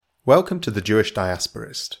Welcome to The Jewish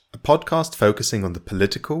Diasporist, a podcast focusing on the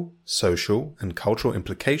political, social, and cultural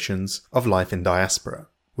implications of life in diaspora.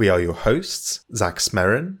 We are your hosts, Zach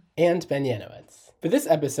Smerin and Ben Yanowitz. For this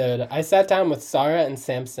episode, I sat down with Sarah and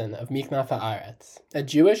Samson of Miknaf, a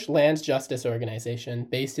Jewish land justice organization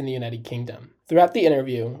based in the United Kingdom. Throughout the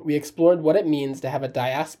interview, we explored what it means to have a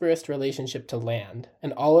diasporist relationship to land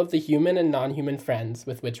and all of the human and non-human friends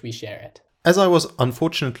with which we share it. As I was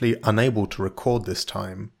unfortunately unable to record this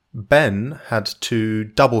time, Ben had to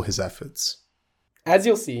double his efforts. As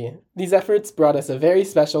you'll see, these efforts brought us a very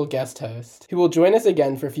special guest host who will join us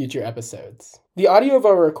again for future episodes. The audio of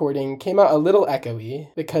our recording came out a little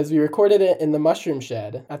echoey because we recorded it in the mushroom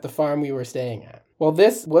shed at the farm we were staying at. While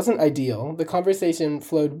this wasn't ideal, the conversation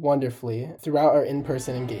flowed wonderfully throughout our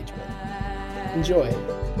in-person engagement. Enjoy.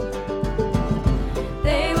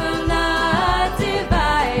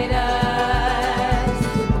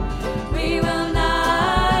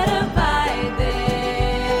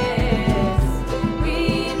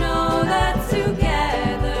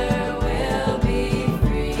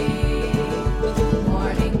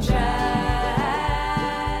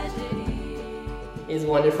 It's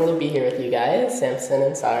wonderful to be here with you guys, Samson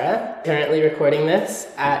and Sarah. Currently recording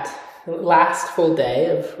this at the last full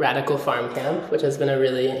day of Radical Farm Camp, which has been a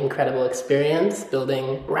really incredible experience,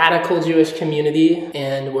 building radical Jewish community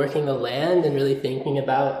and working the land and really thinking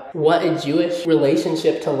about what a Jewish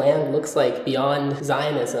relationship to land looks like beyond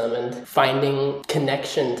Zionism and finding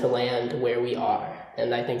connection to land where we are.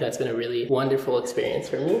 And I think that's been a really wonderful experience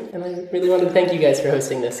for me. And I really want to thank you guys for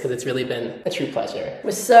hosting this because it's really been a true pleasure.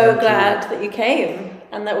 We're so glad that you came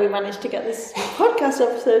and that we managed to get this podcast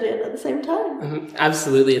episode in at the same time. Mm-hmm.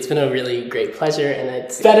 Absolutely. It's been a really great pleasure, and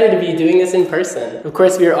it's better to be doing this in person. Of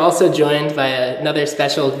course, we are also joined by another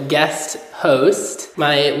special guest host,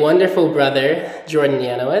 my wonderful brother, Jordan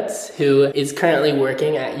Yanowitz, who is currently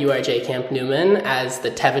working at URJ Camp Newman as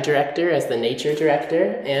the Teva director, as the nature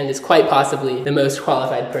director, and is quite possibly the most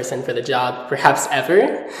qualified person for the job perhaps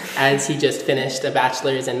ever, as he just finished a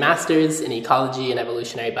bachelor's and master's in ecology and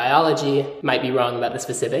evolutionary biology. Might be wrong about the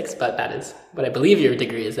specifics, but that is what I believe your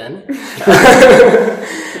degree is in.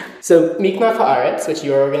 So Miknaf, which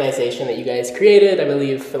your organization that you guys created, I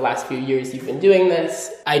believe for the last few years you've been doing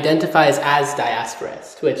this, identifies as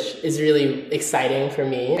diasporist, which is really exciting for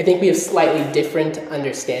me. I think we have slightly different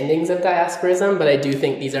understandings of diasporism, but I do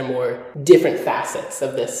think these are more different facets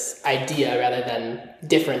of this idea rather than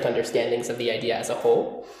different understandings of the idea as a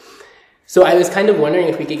whole. So I was kind of wondering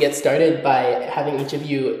if we could get started by having each of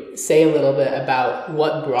you say a little bit about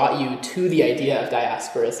what brought you to the idea of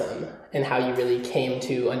diasporism and how you really came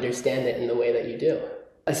to understand it in the way that you do.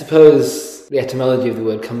 I suppose the etymology of the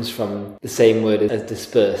word comes from the same word as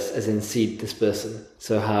disperse, as in seed dispersal.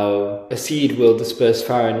 So how a seed will disperse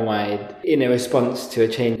far and wide in a response to a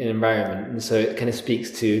change in environment. And so it kind of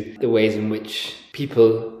speaks to the ways in which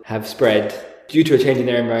people have spread due to a change in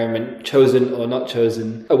their environment, chosen or not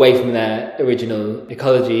chosen, away from their original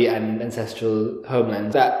ecology and ancestral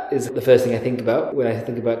homeland. That is the first thing I think about when I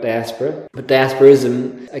think about diaspora. But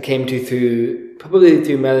diasporism I came to probably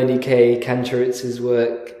through Melanie K. Kancheritz's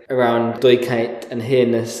work around Doigkeit and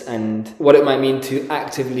Heerness and what it might mean to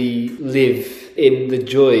actively live in the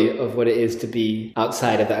joy of what it is to be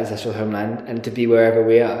outside of that ancestral homeland and to be wherever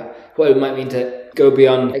we are. What it might mean to go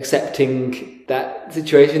beyond accepting that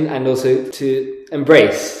situation and also to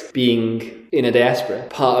embrace being in a diaspora.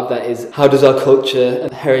 Part of that is how does our culture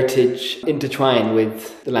and heritage intertwine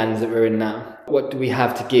with the lands that we're in now? What do we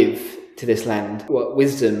have to give to this land? What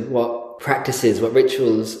wisdom, what practices, what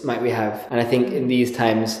rituals might we have? And I think in these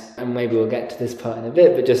times, and maybe we'll get to this part in a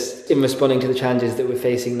bit, but just in responding to the challenges that we're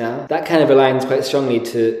facing now, that kind of aligns quite strongly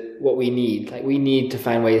to what we need. Like, we need to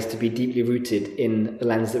find ways to be deeply rooted in the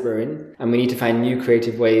lands that we're in, and we need to find new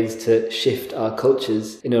creative ways to shift our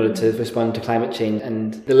cultures in order to respond to climate change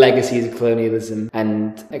and the legacies of colonialism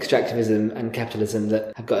and extractivism and capitalism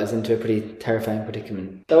that have got us into a pretty terrifying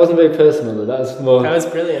predicament. That wasn't very personal, though. That was more... That was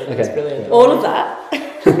brilliant. Okay. That was brilliant. All of that.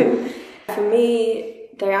 For me,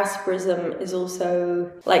 diasporism is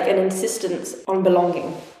also like an insistence on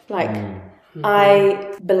belonging. Like,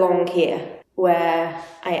 I belong here where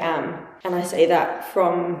I am. And I say that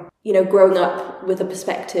from, growing up with a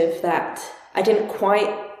perspective that I didn't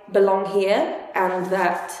quite belong here and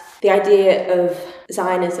that the idea of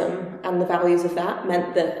Zionism and the values of that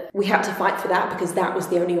meant that we had to fight for that because that was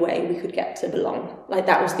the only way we could get to belong. Like,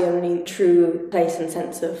 that was the only true place and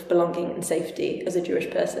sense of belonging and safety as a Jewish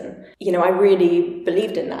person. You know, I really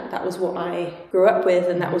believed in that. That was what I grew up with,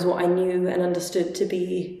 and that was what I knew and understood to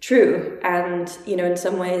be true. And, you know, in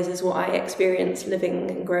some ways is what I experienced living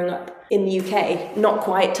and growing up in the UK, not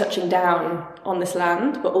quite touching down on this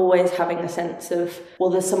land, but always having a sense of, well,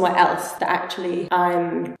 there's somewhere else that actually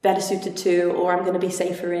I'm better suited to, or I'm going to be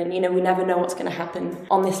safer in. You know, we never know what's going to happen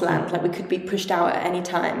on this land. Like, we could be pushed out at any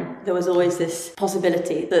time. There was always this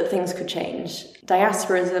possibility that things could change.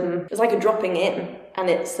 Diasporism is like a dropping in, and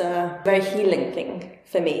it's a very healing thing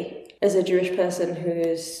for me. As a Jewish person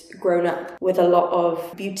who's grown up with a lot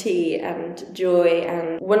of beauty and joy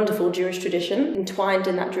and wonderful Jewish tradition, entwined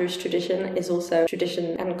in that Jewish tradition is also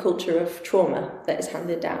tradition and culture of trauma that is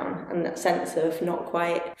handed down, and that sense of not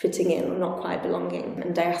quite fitting in or not quite belonging.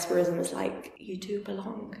 And diasporism is like, you do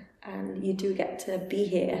belong. And you do get to be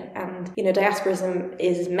here. And, you know, diasporism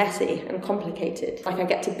is messy and complicated. Like, I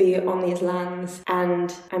get to be on these lands,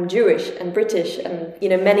 and I'm Jewish and British and, you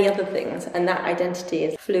know, many other things. And that identity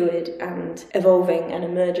is fluid and evolving and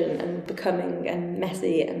emergent and becoming and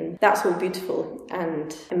messy. And that's all beautiful.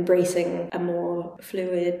 And embracing a more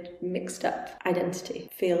fluid, mixed up identity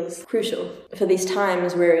feels crucial for these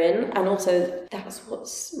times we're in. And also, that's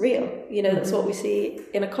what's real. You know, that's what we see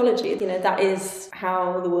in ecology. You know, that is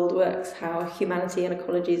how the world works, how humanity and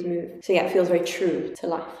ecologies move. So yeah, it feels very true to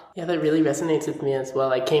life. Yeah, that really resonates with me as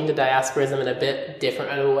well. I came to diasporism in a bit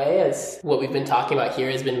different of a way, as what we've been talking about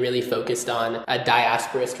here has been really focused on a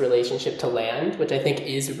diasporist relationship to land, which I think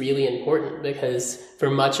is really important because for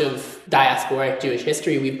much of diasporic Jewish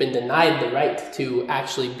history, we've been denied the right to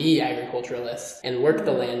actually be agriculturalists and work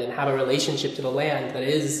the land and have a relationship to the land that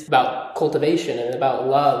is about cultivation and about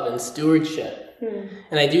love and stewardship.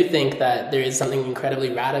 And I do think that there is something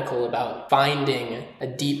incredibly radical about finding a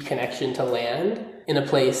deep connection to land in a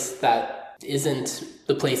place that isn't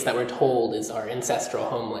the place that we're told is our ancestral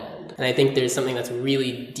homeland. And I think there's something that's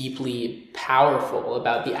really deeply powerful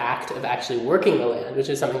about the act of actually working the land, which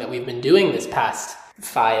is something that we've been doing this past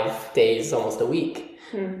 5 days, almost a week.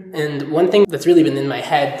 And one thing that's really been in my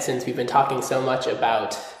head since we've been talking so much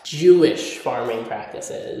about Jewish farming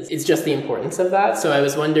practices is just the importance of that. So I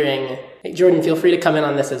was wondering, hey, Jordan, feel free to come in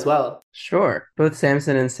on this as well. Sure. Both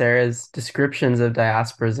Samson and Sarah's descriptions of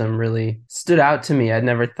diasporism really stood out to me. I'd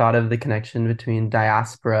never thought of the connection between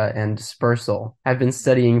diaspora and dispersal. I've been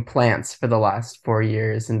studying plants for the last 4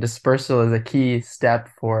 years, and dispersal is a key step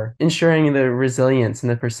for ensuring the resilience and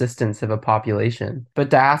the persistence of a population. But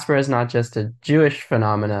diaspora is not just a Jewish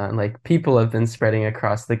phenomenon. Like, people have been spreading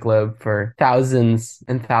across the globe for thousands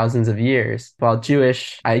and thousands of years. While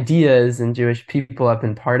Jewish ideas and Jewish people have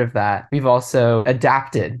been part of that, we've also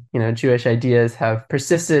adapted. You know, Jewish ideas have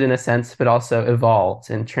persisted in a sense, but also evolved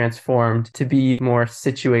and transformed to be more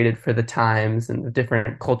situated for the times and the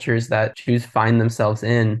different cultures that Jews find themselves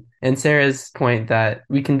in. And Sarah's point that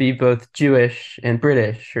we can be both Jewish and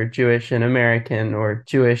British, or Jewish and American, or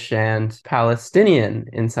Jewish and Palestinian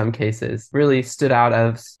in some cases, really stood out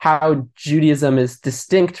as how Judaism is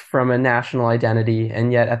distinct from a national identity,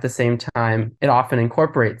 and yet at the same time, it often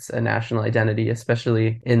incorporates a national identity,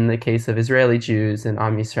 especially in the case of Israeli Jews and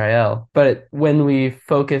Am Yisrael. But when we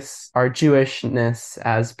focus our Jewishness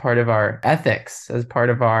as part of our ethics, as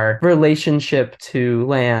part of our relationship to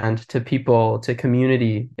land, to people, to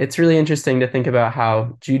community, it's really interesting to think about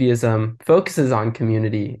how Judaism focuses on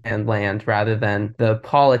community and land rather than the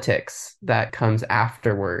politics that comes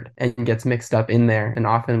afterward and gets mixed up in there. And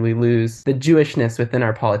often we lose the Jewishness within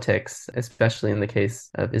our politics, especially in the case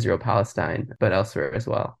of Israel-Palestine, but elsewhere as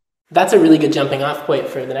well. That's a really good jumping off point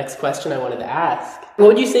for the next question I wanted to ask. What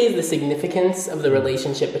would you say is the significance of the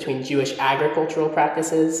relationship between Jewish agricultural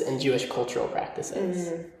practices and Jewish cultural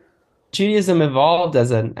practices? Judaism evolved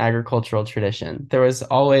as an agricultural tradition. There was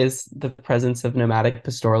always the presence of nomadic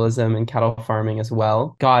pastoralism and cattle farming as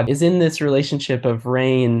well. God is in this relationship of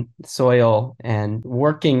rain, soil, and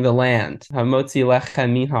working the land. Hamotzi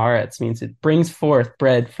lechem min haaretz means it brings forth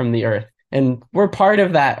bread from the earth. And we're part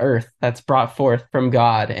of that earth that's brought forth from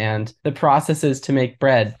God, and the processes to make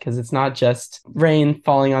bread, because it's not just rain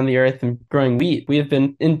falling on the earth and growing wheat. We have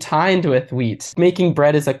been entwined with wheat. Making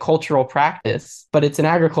bread is a cultural practice, but it's an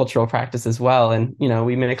agricultural practice as well. And, you know,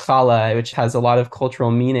 we make challah, which has a lot of cultural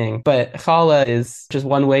meaning, but challah is just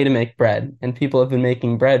one way to make bread. And people have been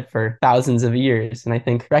making bread for thousands of years. And I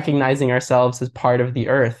think recognizing ourselves as part of the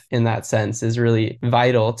earth in that sense is really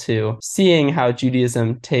vital to seeing how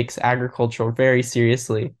Judaism takes agriculture very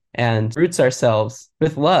seriously and roots ourselves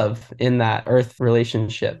with love in that earth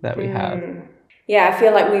relationship that we have. Yeah, I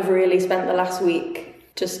feel like we've really spent the last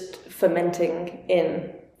week just fermenting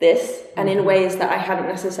in this, and in ways that I hadn't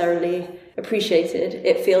necessarily appreciated.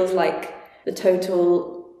 It feels like the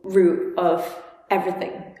total root of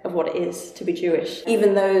everything, of what it is to be Jewish.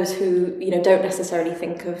 Even those who, don't necessarily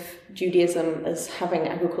think of Judaism as having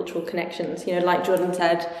agricultural connections, like Jordan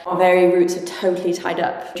said, our very roots are totally tied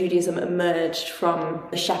up. Judaism emerged from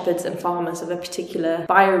the shepherds and farmers of a particular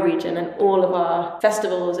bioregion, and all of our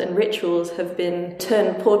festivals and rituals have been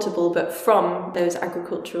turned portable, but from those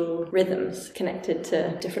agricultural rhythms connected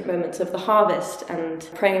to different moments of the harvest and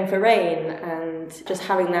praying for rain and just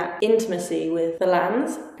having that intimacy with the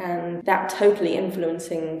lands, and that totally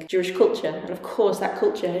influencing Jewish culture. And of course that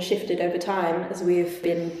culture has shifted over time as we've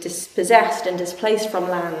been dispossessed and displaced from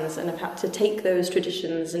lands and have had to take those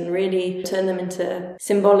traditions and really turn them into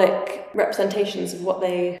symbolic representations of what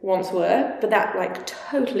they once were. But that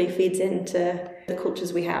totally feeds into the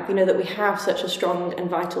cultures we have, that we have such a strong and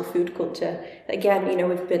vital food culture. Again,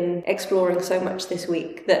 we've been exploring so much this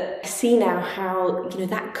week that I see now how,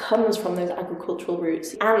 that comes from those agricultural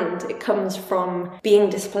roots, and it comes from being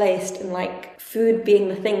displaced and food being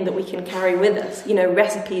the thing that we can carry with us,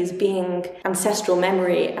 recipes being ancestral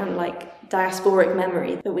memory and diasporic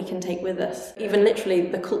memory that we can take with us. Even literally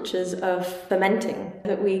the cultures of fermenting,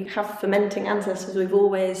 that we have fermenting ancestors. We've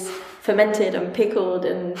always fermented and pickled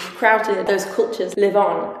and krauted. Those cultures live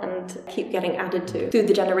on and keep getting added to through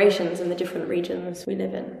the generations and the different regions we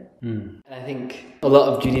live in. And I think a lot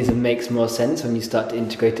of Judaism makes more sense when you start to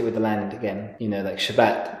integrate it with the land again.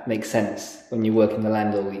 Shabbat makes sense when you work in the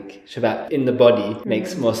land all week. Shabbat in the body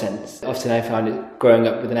makes more sense. Often I found it growing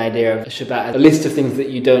up with an idea of Shabbat, a list of things that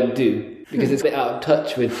you don't do, because it's a bit out of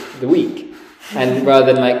touch with the week. And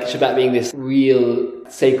rather than Shabbat being this real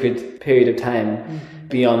sacred period of time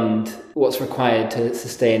beyond what's required to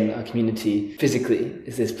sustain our community physically,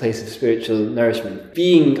 is this place of spiritual nourishment.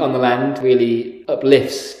 Being on the land really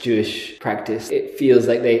uplifts Jewish practice. It feels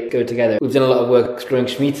like they go together. We've done a lot of work exploring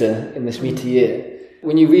Shemitah in the Shemitah year.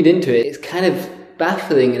 When you read into it, it's kind of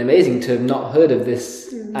baffling and amazing to have not heard of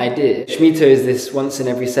this idea. Shemitah is this once in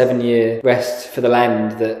every 7-year rest for the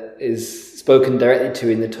land that is spoken directly to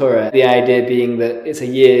in the Torah. The idea being that it's a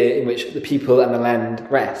year in which the people and the land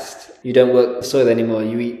rest. You don't work the soil anymore,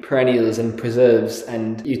 you eat perennials and preserves,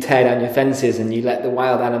 and you tear down your fences and you let the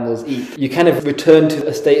wild animals eat. You kind of return to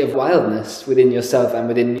a state of wildness within yourself and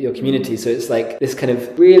within your community. So it's this kind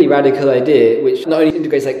of really radical idea, which not only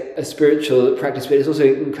integrates a spiritual practice, but it's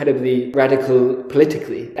also incredibly radical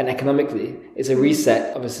politically and economically. It's a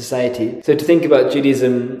reset of a society. So to think about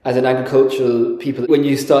Judaism as an agricultural people, when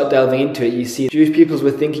you start delving into it, you see Jewish peoples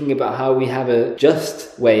were thinking about how we have a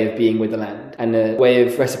just way of being with the land and a way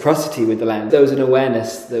of reciprocity with the land. There was an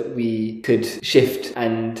awareness that we could shift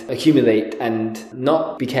and accumulate and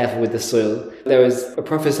not be careful with the soil. There was a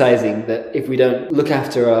prophesizing that if we don't look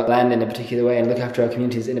after our land in a particular way and look after our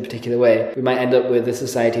communities in a particular way, we might end up with a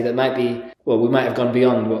society that might be, we might have gone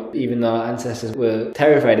beyond what even our ancestors were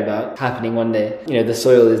terrified about happening one day. The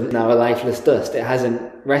soil is now a lifeless dust. It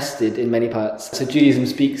hasn't rested in many parts. So Judaism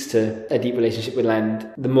speaks to a deep relationship with land.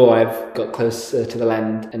 The more I've got closer to the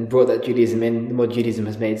land and brought that Judaism in, the more Judaism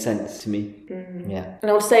has made sense to me. Yeah.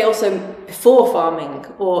 And I would say also before farming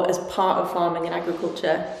or as part of farming and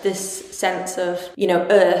agriculture, this sense of,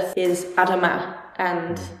 earth is Adamah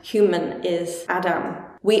and human is Adam.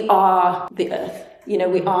 We are the earth.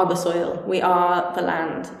 We are the soil, we are the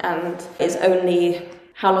land, and it's only,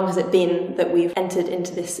 how long has it been that we've entered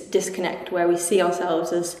into this disconnect where we see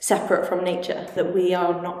ourselves as separate from nature, that we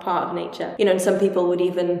are not part of nature? And some people would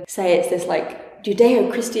even say it's this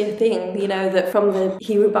Judeo-Christian thing, that from the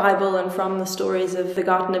Hebrew Bible and from the stories of the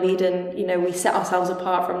Garden of Eden, we set ourselves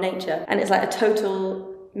apart from nature. And it's a total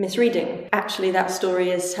misreading. Actually, that story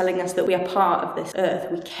is telling us that we are part of this earth.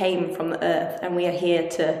 We came from the earth and we are here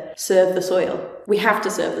to serve the soil. We have to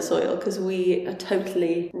serve the soil because we are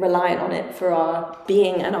totally reliant on it for our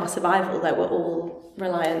being and our survival, that we're all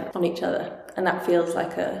reliant on each other. And that feels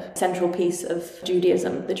like a central piece of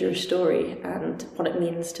Judaism, the Jewish story, and what it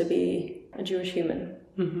means to be a Jewish human.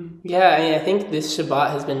 Yeah, I think this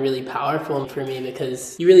Shabbat has been really powerful for me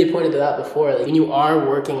because you really pointed it out before. When you are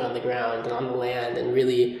working on the ground and on the land and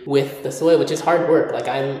really with the soil, which is hard work.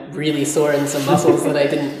 I'm really sore in some muscles that I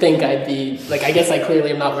didn't think I'd be. I guess I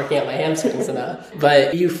clearly am not working out my hamstrings enough.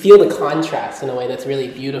 But you feel the contrast in a way that's really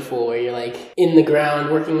beautiful, where you're in the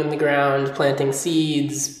ground, working in the ground, planting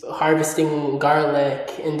seeds, harvesting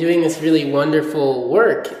garlic, and doing this really wonderful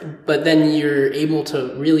work. But then you're able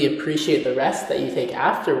to really appreciate the rest that you take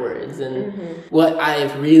afterwards. And what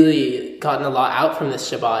I've really gotten a lot out from this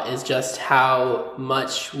Shabbat is just how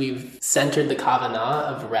much we've centered the kavanah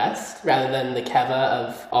of rest rather than the keva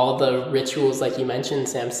of all the rituals, like you mentioned,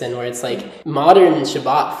 Samson, where it's like modern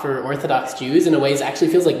Shabbat for Orthodox Jews in a way actually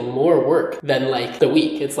feels like more work than like the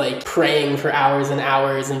week. It's like praying for hours and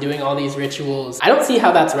hours and doing all these rituals. I don't see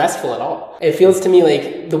how that's restful at all. It feels to me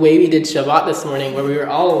like the way we did Shabbat this morning, where we were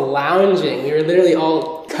all lounging, we were literally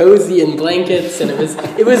all cozy in blankets, and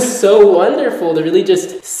it was so wonderful to really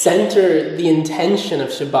just center the intention of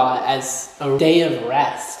Shabbat as a day of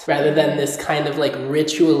rest rather than this kind of like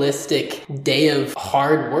ritualistic day of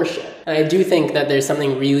hard worship. And I do think that there's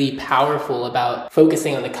something really powerful about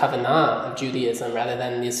focusing on the kavanah of Judaism rather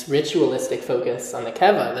than this ritualistic focus on the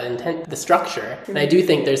keva, the intent, the structure. And I do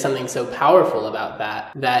think there's something so powerful about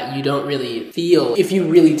that you don't really feel if you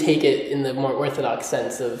really take it in the more orthodox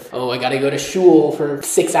sense of, oh, I gotta go to shul for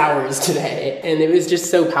 6 hours today. And it was just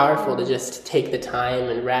so powerful to just take the time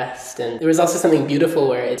and rest. And there was also something beautiful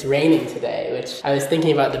where it's raining today, which I was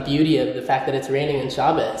thinking about the beauty of the fact that it's raining in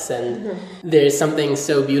Shabbos. And there's something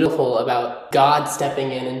so beautiful about God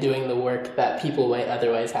stepping in and doing the work that people might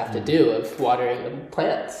otherwise have to do of watering the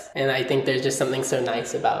plants. And I think there's just something so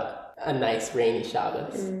nice about a nice rainy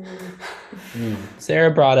Shabbos.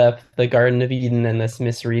 Sarah brought up the Garden of Eden and this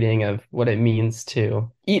misreading of what it means to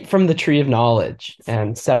eat from the tree of knowledge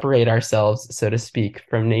and separate ourselves, so to speak,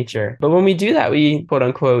 from nature. But when we do that, we quote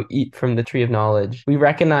unquote eat from the tree of knowledge. We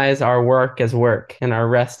recognize our work as work and our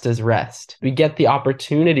rest as rest. We get the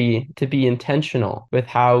opportunity to be intentional with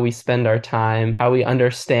how we spend our time, how we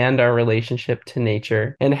understand our relationship to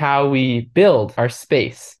nature, and how we build our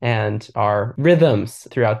space and our rhythms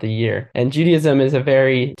throughout the year. And Judaism is a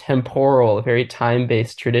very temporal, very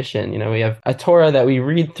time-based tradition. You know, we have a Torah that we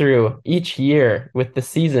read through each year with the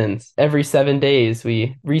seasons. Every 7 days,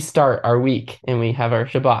 we restart our week and we have our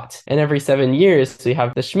Shabbat. And every 7 years, we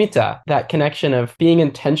have the Shemitah, that connection of being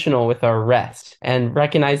intentional with our rest and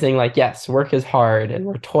recognizing like, yes, work is hard and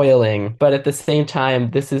we're toiling, but at the same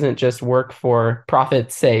time, this isn't just work for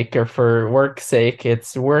profit's sake or for work's sake.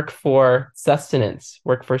 It's work for sustenance,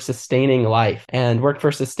 work for sustaining life, and work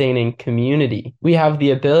for sustaining community. We have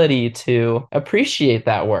the ability to appreciate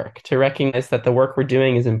that work, to recognize that the work we're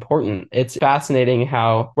doing is important. It's fascinating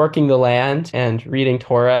how working the land and reading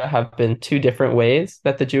Torah have been two different ways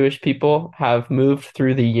that the Jewish people have moved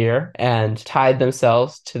through the year and tied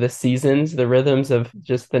themselves to the seasons, the rhythms of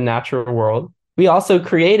just the natural world. We also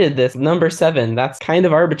created this number 7. That's kind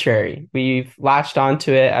of arbitrary. We've latched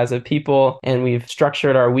onto it as a people and we've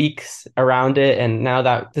structured our weeks around it. And now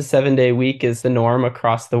that the 7-day week is the norm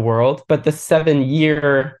across the world. But the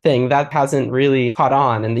 7-year thing, that hasn't really caught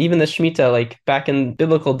on. And even the Shemitah, like back in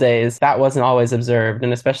biblical days, that wasn't always observed.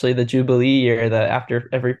 And especially the Jubilee year, that after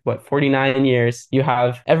every, 49 years, you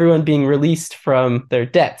have everyone being released from their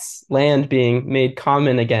debts, land being made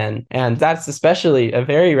common again. And that's especially a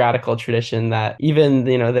very radical tradition that even,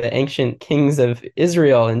 the ancient kings of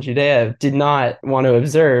Israel and Judea did not want to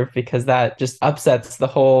observe because that just upsets the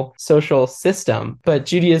whole social system. But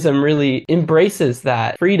Judaism really embraces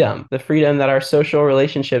that freedom, the freedom that our social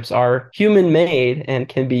relationships are human-made and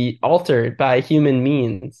can be altered by human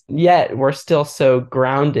means. Yet we're still so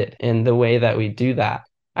grounded in the way that we do that.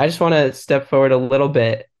 I just want to step forward a little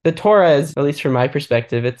bit. The Torah is, at least from my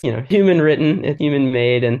perspective, it's, human written, it's human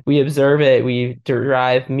made, and we observe it, we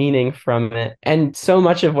derive meaning from it. And so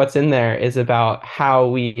much of what's in there is about how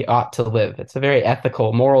we ought to live. It's a very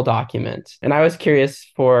ethical, moral document. And I was curious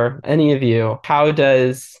for any of you, how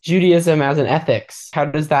does Judaism as an ethics, how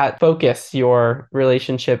does that focus your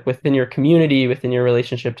relationship within your community, within your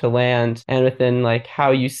relationship to land, and within like how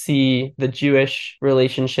you see the Jewish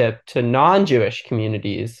relationship to non-Jewish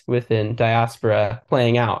communities within diaspora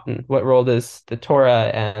playing out? And what role does the Torah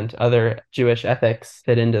and other Jewish ethics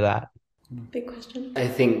fit into that? Big question. I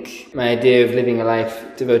think my idea of living a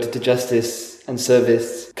life devoted to justice and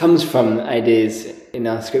service comes from ideas in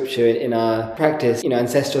our scripture, in our practice,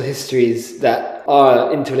 ancestral histories that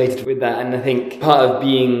are interrelated with that. And I think part of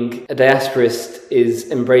being a diasporist is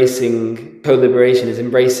embracing co-liberation, is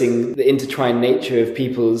embracing the intertwined nature of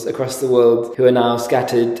peoples across the world who are now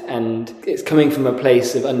scattered. And it's coming from a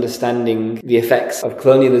place of understanding the effects of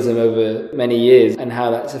colonialism over many years and how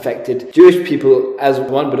that's affected Jewish people as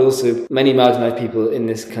one, but also many marginalized people in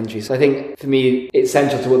this country. So I think for me, it's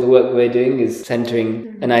central to what the work we're doing is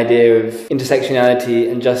centering an idea of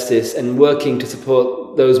intersectionality and justice and working to support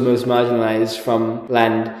for those most marginalized from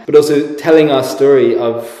land, but also telling our story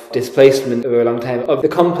of displacement over a long time, of the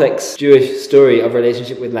complex Jewish story of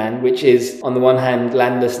relationship with land, which is on the one hand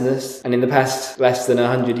landlessness, and in the past less than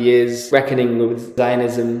 100 years reckoning with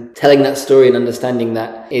Zionism. Telling that story and understanding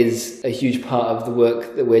that is a huge part of the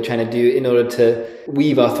work that we're trying to do in order to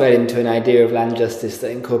weave our thread into an idea of land justice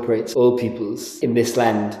that incorporates all peoples in this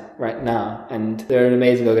land right now. And there are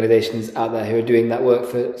amazing organizations out there who are doing that work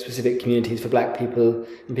for specific communities, for Black people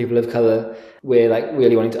and people of colour. We're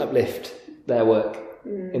really wanting to uplift their work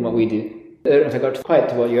in what we do. I don't know if I got quite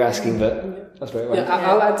to what you're asking, but that's very well. Yeah,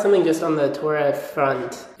 I'll add something just on the Torah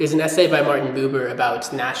front. There's an essay by Martin Buber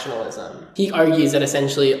about nationalism. He argues that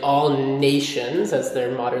essentially all nations, as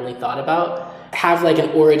they're modernly thought about, have like an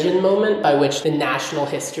origin moment by which the national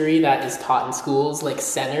history that is taught in schools like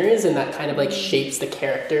centers, and that kind of like shapes the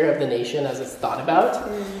character of the nation as it's thought about.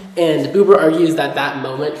 And Buber argues that that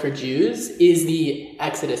moment for Jews is the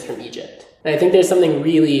exodus from Egypt. And I think there's something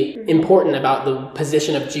really important about the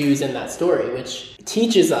position of Jews in that story, which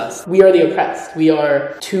teaches us we are the oppressed. We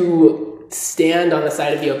are to stand on the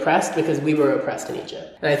side of the oppressed because we were oppressed in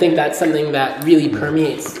Egypt. And I think that's something that really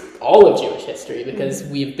permeates all of Jewish history, because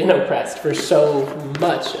we've been oppressed for so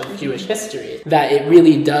much of Jewish history that it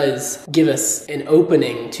really does give us an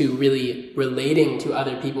opening to really relating to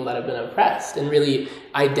other people that have been oppressed and really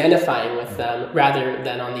identifying with them rather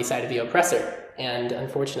than on the side of the oppressor. And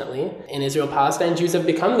unfortunately, in Israel-Palestine, Jews have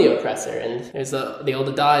become the oppressor. And there's the old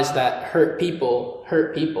adage that hurt people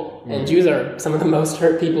hurt people. And Jews are some of the most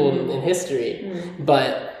hurt people in history.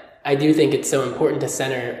 But I do think it's so important to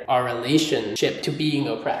center our relationship to being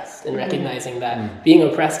oppressed and recognizing that being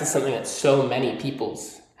oppressed is something that so many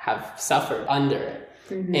peoples have suffered under.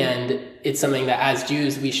 And it's something that as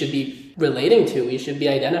Jews we should be relating to, we should be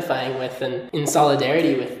identifying with, and in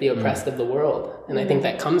solidarity with the oppressed of the world. And I think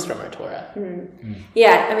that comes from our Torah.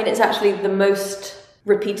 Yeah, I mean, it's actually the most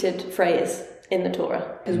repeated phrase in the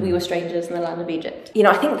Torah, because we were strangers in the land of Egypt. You know,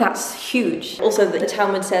 I think that's huge. Also, the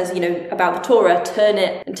Talmud says, you know, about the Torah, turn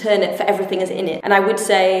it for everything is in it. And I would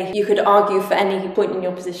say you could argue for any point in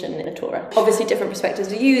your position in the Torah. Obviously, different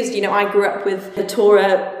perspectives are used. You know, I grew up with the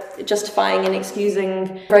Torah justifying and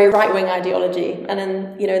excusing very right-wing ideology. And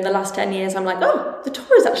then, you know, in the last 10 years, I'm like, oh, the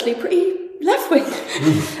Torah is actually pretty left-wing.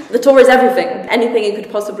 The Torah is everything. Anything it could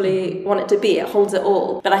possibly want it to be. It holds it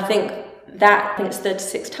all. But I think it's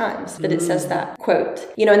 36 times that it says that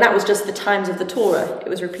quote. You know, and that was just the times of the Torah it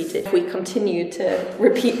was repeated. If we continue to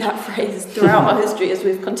repeat that phrase throughout our history as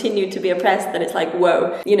we've continued to be oppressed, then it's like,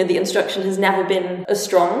 whoa, you know, the instruction has never been as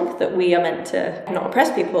strong that we are meant to not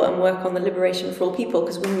oppress people and work on the liberation for all people,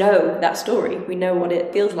 because we know that story. We know what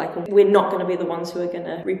it feels like. We're not going to be the ones who are going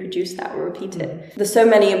to reproduce that or repeat it. There's so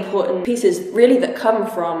many important pieces really that come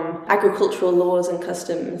from agricultural laws and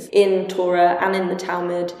customs in Torah and in the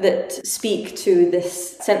Talmud that speak to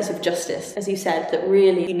this sense of justice, as you said, that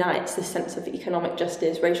really unites this sense of economic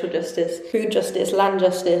justice, racial justice, food justice, land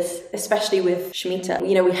justice, especially with Shemitah.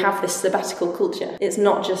 You know, we have this sabbatical culture. It's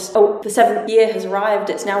not just, oh, the 7th year has arrived,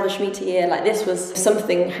 it's now the Shemitah year. Like, this was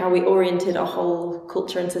something how we oriented our whole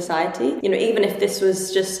culture and society. You know, even if this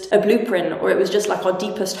was just a blueprint, or it was just like our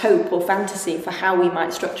deepest hope or fantasy for how we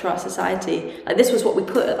might structure our society, like, this was what we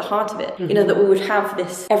put at the heart of it. You know, that we would have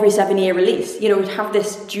this every 7-year release. You know, we'd have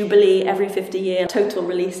this jubilee every 50-year total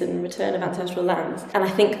release and return of ancestral lands. And I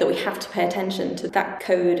think that we have to pay attention to that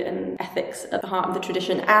code and ethics at the heart of the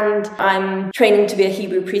tradition. And I'm training to be a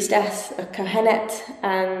Hebrew priestess, a Kohenet,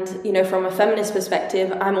 and, you know, from a feminist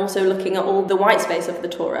perspective, I'm also looking at all the white space of the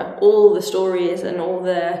Torah, all the stories and all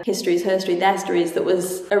the histories, her story, their stories that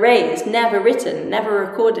was erased, never written, never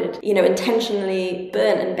recorded, you know, intentionally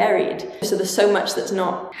burnt and buried. So there's so much that's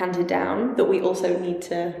not handed down that we also need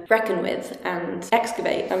to reckon with and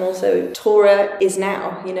excavate. And also Torah is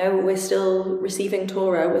now, you know, we're still receiving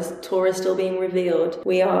Torah, with Torah still being revealed.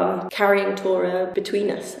 We are carrying Torah between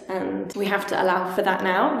us, and we have to allow for that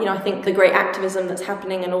now. You know, I think the great activism that's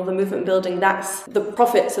happening and all the movement building, that's the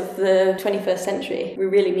prophets of the 21st century. We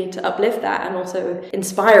really need to uplift that and also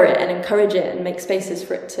inspire it and encourage it and make spaces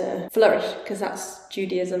for it to flourish, because that's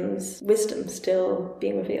Judaism's wisdom still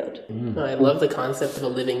being revealed. I love the concept of a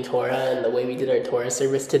living Torah and the way we did our Torah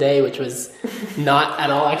service today, which was not at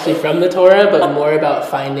all actually from the Torah, but more about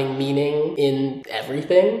finding meaning in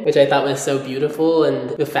everything, which I thought was so beautiful.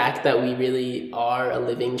 And the fact that we really are a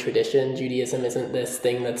living tradition. Judaism isn't this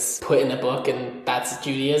thing that's put in a book and that's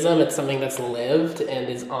Judaism. It's something that's lived and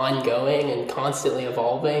is ongoing and constantly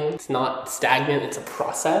evolving. It's not stagnant movement, it's a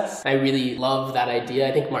process. I really love that idea.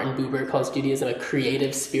 I think Martin Buber calls Judaism a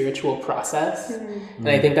creative spiritual process. And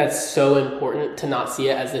I think that's so important to not see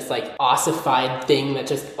it as this like ossified thing that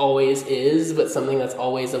just always is, but something that's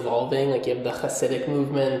always evolving. Like you have the Hasidic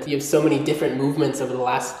movement, you have so many different movements over the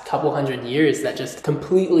last couple hundred years that just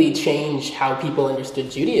completely change how people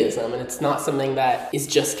understood Judaism. And it's not something that is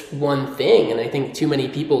just one thing. And I think too many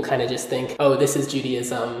people kind of just think, oh, this is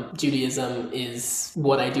Judaism. Judaism is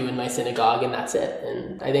what I do in my synagogue and that's it.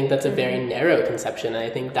 And I think that's a very narrow conception. And I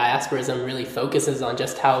think diasporism really focuses on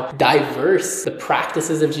just how diverse the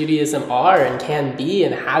practices of Judaism are and can be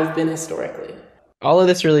and have been historically. All of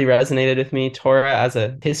this really resonated with me. Torah as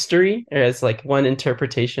a history, or as like one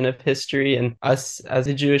interpretation of history, and us as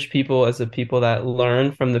a Jewish people, as a people that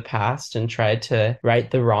learn from the past and try to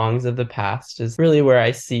right the wrongs of the past, is really where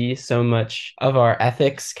I see so much of our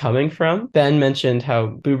ethics coming from. Ben mentioned how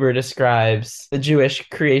Buber describes the Jewish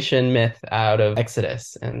creation myth out of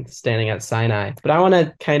Exodus and standing at Sinai. But I want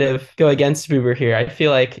to kind of go against Buber here. I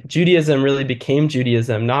feel like Judaism really became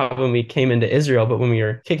Judaism, not when we came into Israel, but when we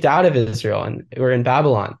were kicked out of Israel and we're in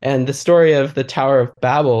Babylon. And the story of the Tower of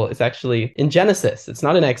Babel is actually in Genesis. It's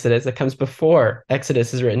not in Exodus. It comes before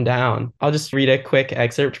Exodus is written down. I'll just read a quick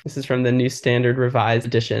excerpt. This is from the New Standard Revised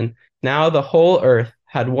Edition. Now the whole earth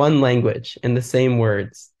had one language and the same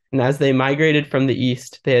words. And as they migrated from the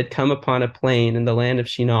east, they had come upon a plain in the land of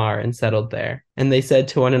Shinar and settled there. And they said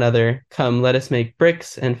to one another, "Come, let us make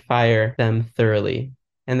bricks and fire them thoroughly."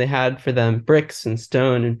 And they had for them bricks and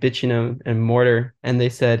stone and bitumen and mortar. And they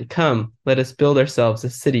said, "Come, let us build ourselves a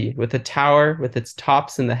city with a tower with its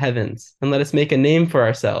tops in the heavens, and let us make a name for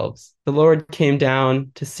ourselves." The Lord came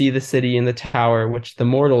down to see the city and the tower which the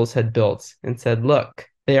mortals had built, and said, "Look,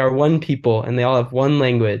 they are one people, and they all have one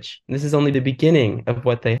language. This is only the beginning of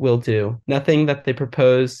what they will do. Nothing that they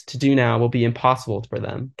propose to do now will be impossible for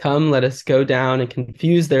them. Come, let us go down and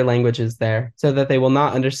confuse their languages there, so that they will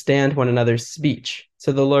not understand one another's speech."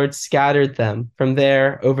 So the Lord scattered them from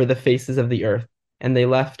there over the faces of the earth, and they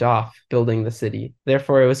left off building the city.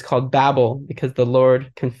 Therefore it was called Babel, because the Lord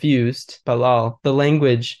confused, Balal, the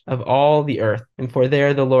language of all the earth. And for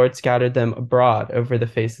there the Lord scattered them abroad over the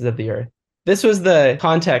faces of the earth. This was the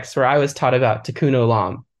context where I was taught about Tikkun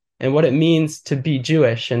Olam and what it means to be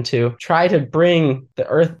Jewish and to try to bring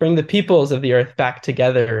the peoples of the earth back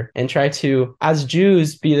together and try to, as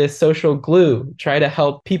Jews, be this social glue, try to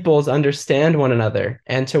help peoples understand one another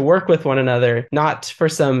and to work with one another, not for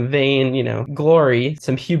some vain, glory,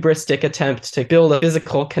 some hubristic attempt to build a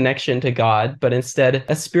physical connection to God, but instead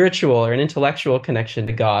a spiritual or an intellectual connection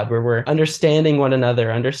to God, where we're understanding one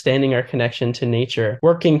another, understanding our connection to nature,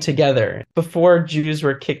 working together. Before Jews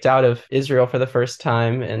were kicked out of Israel for the first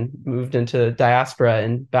time and moved into diaspora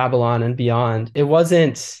in Babylon and beyond, it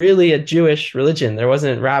wasn't really a Jewish religion. There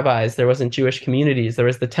wasn't rabbis, there wasn't Jewish communities, there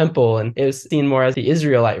was the temple, and it was seen more as the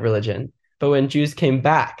Israelite religion. But when Jews came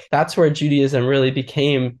back, that's where Judaism really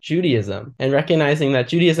became Judaism. And recognizing that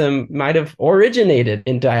Judaism might have originated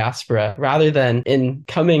in diaspora rather than in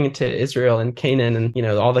coming to Israel and Canaan and,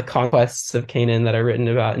 all the conquests of Canaan that are written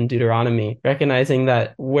about in Deuteronomy. Recognizing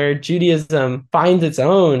that where Judaism finds its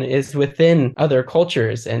own is within other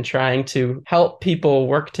cultures and trying to help people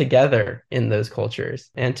work together in those cultures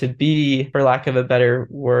and to be, for lack of a better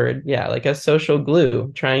word, like a social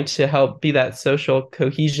glue, trying to help be that social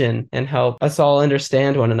cohesion and help us all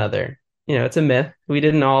understand one another. It's a myth. We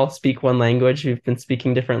didn't all speak one language. We've been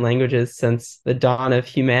speaking different languages since the dawn of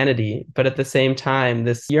humanity. But at the same time,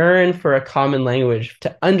 this yearn for a common language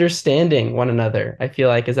to understanding one another, I feel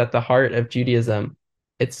like, is at the heart of Judaism.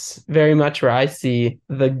 It's very much where I see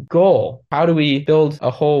the goal. How do we build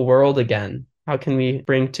a whole world again? How can we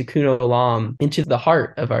bring Tikkun Olam into the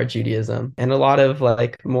heart of our Judaism? And a lot of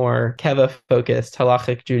more Keva-focused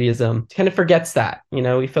halachic Judaism kind of forgets that.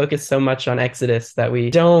 We focus so much on Exodus that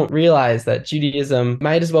we don't realize that Judaism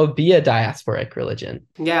might as well be a diasporic religion.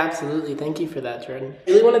 Yeah, absolutely. Thank you for that, Jordan.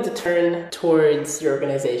 I really wanted to turn towards your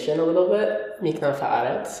organization a little bit, Miknaf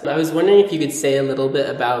Haaretz. I was wondering if you could say a little bit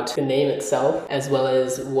about the name itself, as well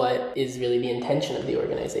as what is really the intention of the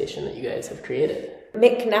organization that you guys have created.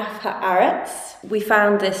 Miknaf Haaretz. We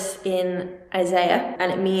found this in Isaiah, and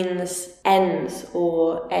it means ends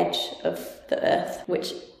or edge of the earth,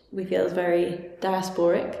 which we feel is very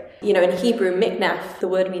diasporic. In Hebrew, Miknaf, the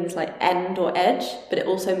word means end or edge, but it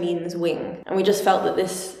also means wing. And we just felt that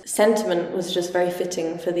this sentiment was just very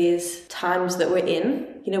fitting for these times that we're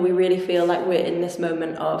in. We really feel like we're in this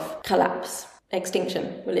moment of collapse.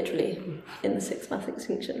 Extinction. We're literally in the sixth mass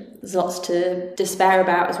extinction. There's lots to despair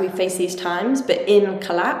about as we face these times, but in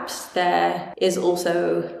collapse there is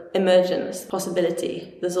also emergence,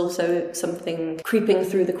 possibility, there's also something creeping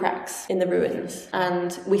through the cracks in the ruins.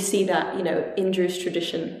 And we see that, in Jewish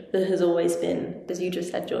tradition, there has always been, as you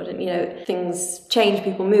just said, Jordan, things change,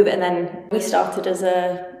 people move. And then we started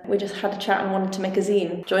we just had a chat and wanted to make a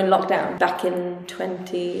zine during lockdown back in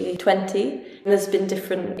 2020. And there's been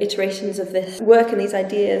different iterations of this work and these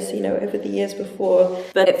ideas, over the years before.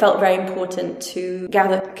 But it felt very important to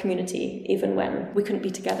gather community even when we couldn't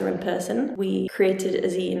be together in person. We created a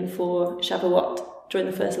zine for Shavuot during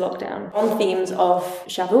the first lockdown on themes of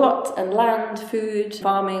Shavuot and land, food,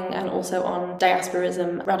 farming, and also on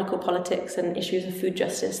diasporism, radical politics, and issues of food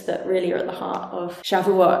justice that really are at the heart of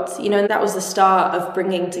Shavuot. And that was the start of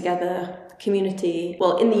bringing together community,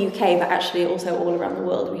 well, in the UK, but actually also all around the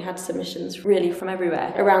world. We had submissions really from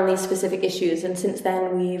everywhere around these specific issues. And since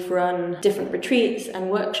then, we've run different retreats and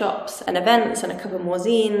workshops and events and a couple more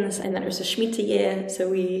zines. And then it was a Shemitah year. So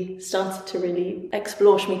we started to really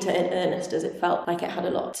explore Shemitah in earnest, as it felt like it had a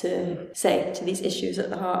lot to say to these issues at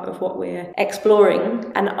the heart of what we're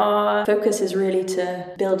exploring. And our focus is really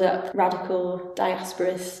to build up radical,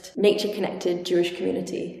 diasporist, nature-connected Jewish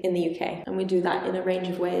community in the UK. And we do that in a range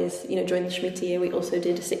of ways. During the Shemitah year, we also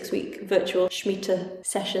did a 6-week virtual Shemitah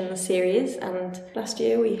session series, and last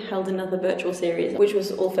year we held another virtual series which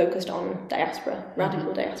was all focused on diaspora,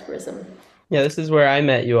 radical diasporism. Yeah, this is where I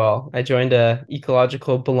met you all. I joined a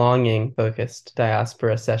ecological belonging focused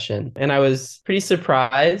diaspora session, and I was pretty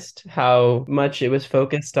surprised how much it was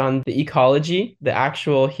focused on the ecology, the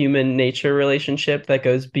actual human nature relationship that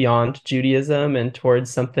goes beyond Judaism and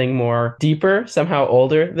towards something more deeper, somehow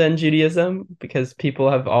older than Judaism, because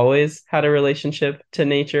people have always had a relationship to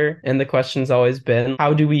nature. And the question's always been,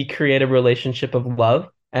 how do we create a relationship of love?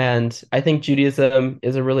 And I think Judaism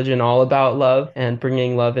is a religion all about love and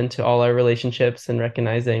bringing love into all our relationships and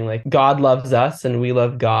recognizing like God loves us and we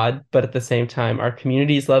love God, but at the same time, our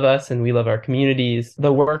communities love us and we love our communities.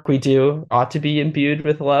 The work we do ought to be imbued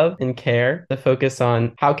with love and care. The focus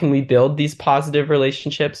on how can we build these positive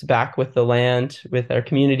relationships back with the land, with our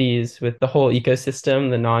communities, with the whole ecosystem,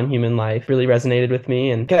 the non-human life really resonated with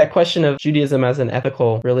me. And that question of Judaism as an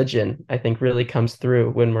ethical religion, I think really comes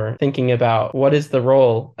through when we're thinking about what is the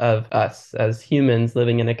role of us as humans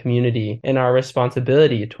living in a community and our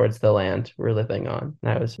responsibility towards the land we're living on.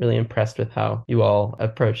 And I was really impressed with how you all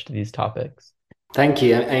approached these topics. Thank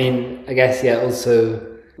you. I guess, also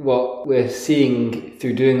what we're seeing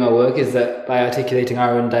through doing our work is that by articulating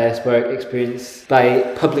our own diasporic experience, by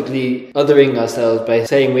publicly othering ourselves, by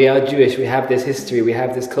saying we are Jewish, we have this history, we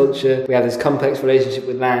have this culture, we have this complex relationship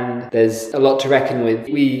with land, there's a lot to reckon with.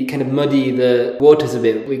 We kind of muddy the waters a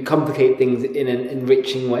bit. We complicate things in an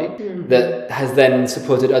enriching way that has then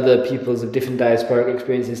supported other peoples of different diasporic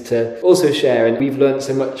experiences to also share. And we've learned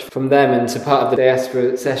so much from them. And so part of the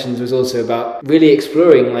diaspora sessions was also about really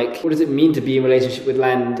exploring, like, what does it mean to be in relationship with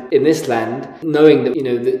land in this land, knowing that,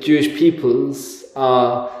 that Jewish peoples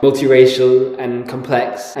are multiracial and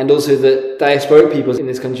complex, and also that diasporic peoples in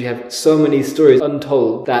this country have so many stories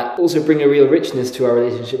untold that also bring a real richness to our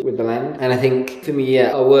relationship with the land. And I think for me,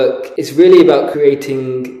 our work is really about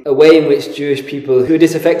creating a way in which Jewish people who are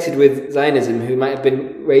disaffected with Zionism, who might have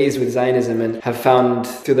been raised with Zionism and have found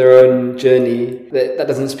through their own journey that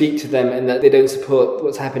doesn't speak to them and that they don't support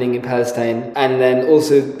what's happening in Palestine, and then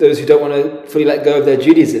also those who don't want to fully let go of their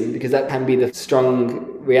Judaism, because that can be the strong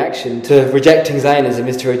reaction to rejecting Zionism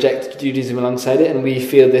is to reject Judaism alongside it. And we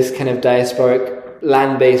feel this kind of diasporic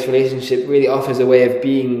land-based relationship really offers a way of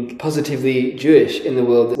being positively Jewish in the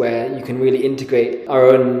world, where you can really integrate our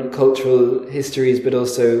own cultural histories, but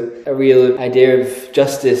also a real idea of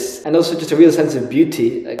justice and also just a real sense of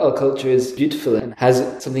beauty. Like, our culture is beautiful and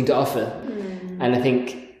has something to offer. And I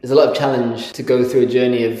think there's a lot of challenge to go through a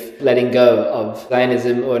journey of letting go of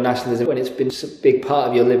Zionism or nationalism when it's been such a big part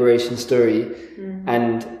of your liberation story.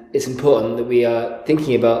 And it's important that we are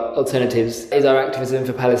thinking about alternatives. Is our activism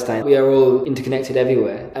for Palestine? We are all interconnected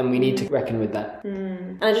everywhere, and we need to reckon with that.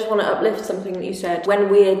 And I just want to uplift something that you said. When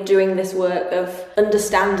we're doing this work of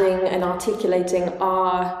understanding and articulating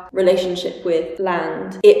our relationship with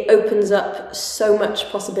land, it opens up so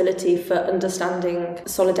much possibility for understanding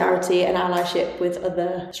solidarity and allyship with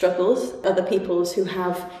other struggles, other peoples who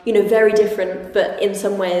have, very different but in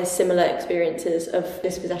some ways similar experiences of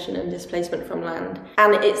dispossession and displacement from land.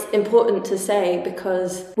 And it's important to say,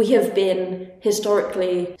 because we have been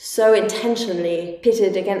historically so intentionally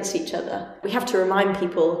pitted against each other. We have to remind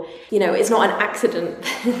people, it's not an accident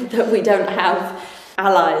that we don't have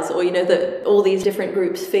allies, or, you know, that all these different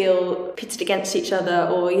groups feel pitted against each other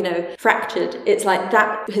or, you know, fractured. It's like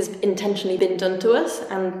that has intentionally been done to us,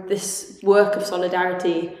 and this work of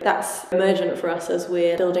solidarity, that's emergent for us as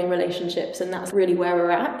we're building relationships, and that's really where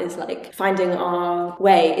we're at, is like finding our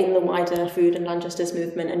way in the wider food and land justice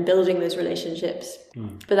movement and building those relationships.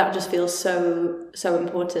 But that just feels so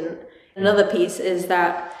important. Another piece is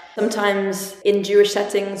that sometimes in Jewish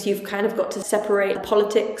settings, you've kind of got to separate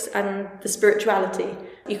politics and the spirituality.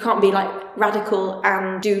 You can't be like radical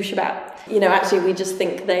and do Shabbat. You know, actually, we just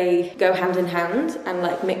think they go hand in hand. And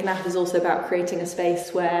like Miknaf is also about creating a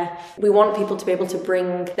space where we want people to be able to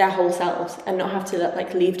bring their whole selves and not have to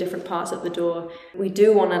like leave different parts at the door. We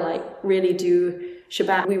do want to like really do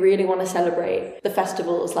Shabbat. We really want to celebrate the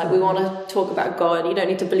festivals. Like, we want to talk about God. You don't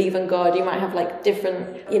need to believe in God. You might have like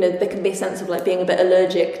different, you know, there can be a sense of like being a bit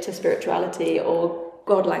allergic to spirituality or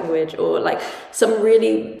God language or like some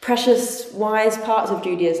really precious, wise parts of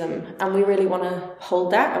Judaism. And we really want to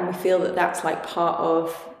hold that. And we feel that that's like part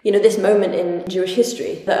of, you know, this moment in Jewish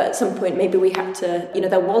history, that at some point maybe we had to, you know,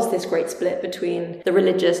 there was this great split between the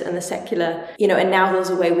religious and the secular, you know, and now there's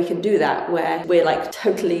a way we can do that where we're like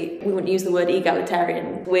totally, we wouldn't use the word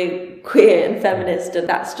egalitarian, we're queer and feminist, and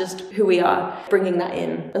that's just who we are, bringing that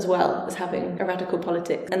in as well as having a radical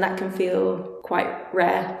politics. And that can feel quite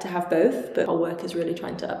rare to have both, but our work is really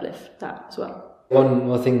trying to uplift that as well. One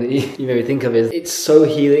more thing that you made me think of is it's so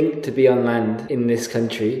healing to be on land in this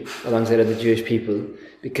country alongside other Jewish people,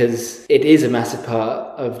 because it is a massive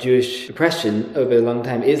part of Jewish oppression over a long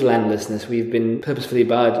time is landlessness. We've been purposefully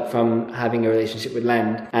barred from having a relationship with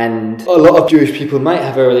land, and a lot of Jewish people might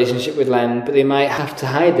have a relationship with land, but they might have to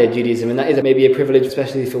hide their Judaism, and that is maybe a privilege,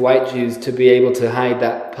 especially for white Jews, to be able to hide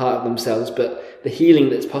that part of themselves. But the healing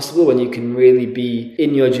that's possible when you can really be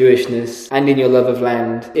in your Jewishness and in your love of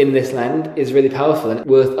land, in this land, is really powerful and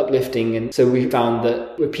worth uplifting. And so we found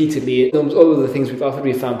that repeatedly, all of the things we've offered,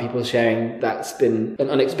 we found people sharing that's been an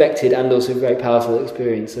unexpected and also very powerful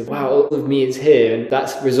experience of, wow, all of me is here, and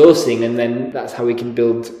that's resourcing, and then that's how we can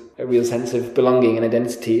build a real sense of belonging and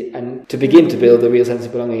identity, and to begin to build a real sense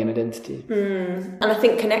of belonging and identity. And I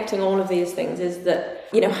think connecting all of these things is that,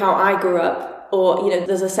 you know, how I grew up, or, you know,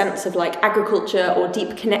 there's a sense of like agriculture or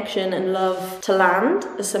deep connection and love to land,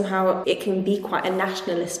 somehow it can be quite a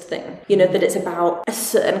nationalist thing, you know, that it's about a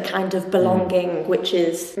certain kind of belonging which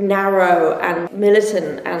is narrow and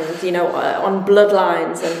militant and, you know, on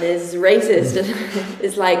bloodlines and is racist and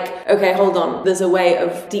is like, okay, hold on, there's a way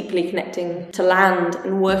of deeply connecting to land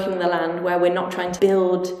and working the land where we're not trying to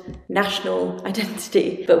build national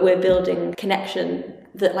identity, but we're building connection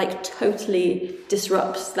that like totally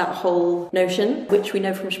disrupts that whole notion, which we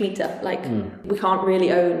know from Shemitah. Like, we can't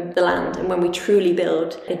really own the land, and when we truly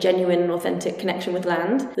build a genuine and authentic connection with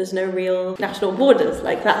land, there's no real national borders.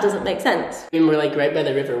 Like, that doesn't make sense. I mean, we're like right by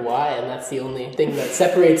the River Wye, and that's the only thing that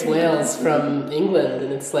separates Wales from England,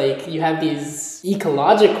 and it's like you have these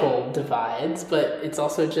ecological divides, but it's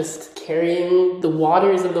also just carrying the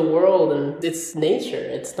waters of the world, and it's nature.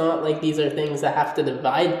 It's not like these are things that have to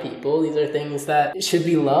divide people. These are things that should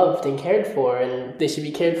be loved and cared for, and they should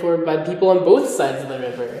be cared for by people on both sides of the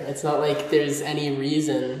river. It's not like there's any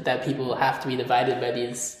reason that people have to be divided by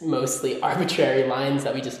these mostly arbitrary lines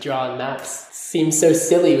that we just draw on maps. Seems so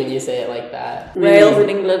silly when you say it like that. Wales and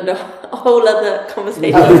England are a whole other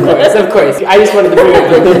conversation. Of course. I just wanted to bring up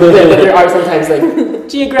that there are sometimes like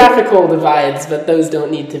geographical divides, but those don't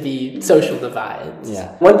need to be social divides.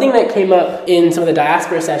 Yeah. One thing that came up in some of the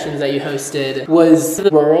diaspora sessions that you hosted was the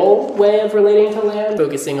rural way of relating to land,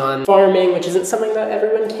 focusing on farming, which isn't something that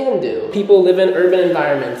everyone can do. People live in urban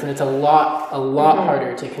environments, and it's a lot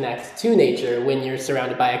harder to connect to nature when you're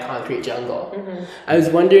surrounded by a concrete jungle. I was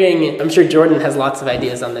wondering, I'm sure Jordan has lots of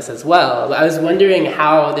ideas on this as well, but I was wondering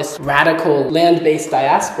how this radical land-based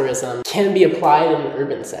diasporism can be applied in an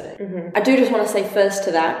urban setting. I do just want to say first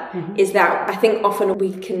to that is that I think often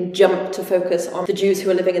we can jump to focus on the Jews who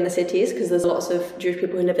are living in the cities, because there's lots of Jewish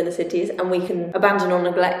people who live in the cities, and we can abandon or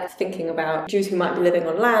neglect thinking about Jews who might be living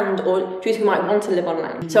on land or Jews who might want to live on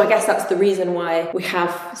land. So I guess that's the reason why we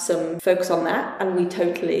have some focus on that, and we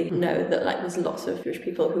totally know that like there's lots of Jewish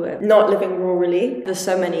people who are not living rurally. There's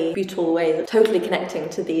so many beautiful ways of totally connecting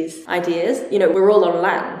to these ideas. You know, we're all on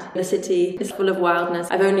land. The city is full of wildness.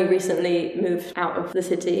 I've only recently moved out of the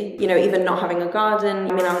city. You know, even not having a garden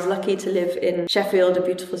garden. I mean, I was lucky to live in Sheffield, a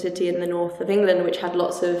beautiful city in the north of England, which had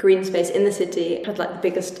lots of green space in the city. It had like the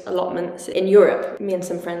biggest allotments in Europe. Me and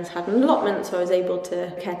some friends had an allotment, so I was able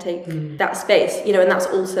to caretake that space, you know, and that's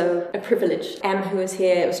also a privilege. Em, who was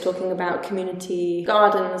here, was talking about community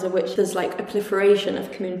gardens, of which there's like a proliferation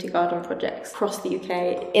of community garden projects across the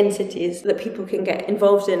UK in cities that people can get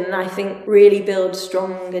involved in, and I think really build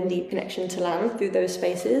strong and deep connection to land through those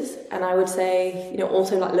spaces. And I would say, you know,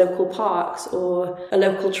 also like local parks or a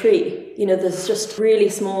local tree. You know, there's just really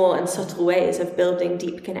small and subtle ways of building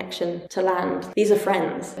deep connection to land. These are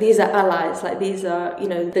friends. These are allies. Like, these are, you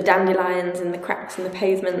know, the dandelions and the cracks in the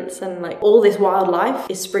pavements, and like all this wildlife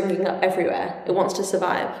is springing up everywhere. It wants to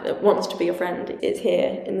survive. It wants to be a friend. It's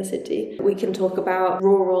here in the city. We can talk about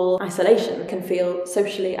rural isolation. It can feel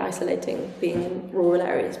socially isolating being in rural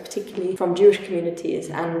areas, particularly from Jewish communities.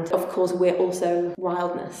 And of course, we're also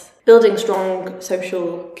wildness. Building strong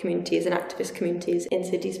social communities and activist communities in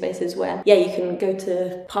city spaces where, yeah, you can go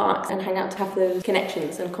to parks and hang out to have those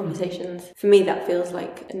connections and conversations. For me, that feels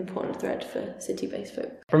like an important thread for city-based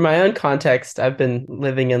folk. From my own context, I've been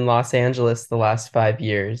living in Los Angeles the last 5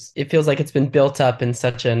 years. It feels like it's been built up in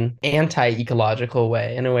such an anti-ecological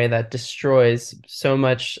way, in a way that destroys so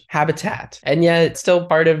much habitat. And yet it's still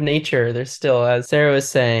part of nature. There's still, as Sarah was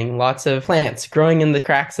saying, lots of plants growing in the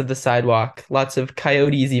cracks of the sidewalk, lots of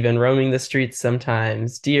coyotes even roaming the streets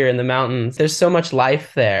sometimes, deer in the mountains. There's so much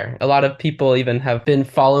life there. A lot of people even have been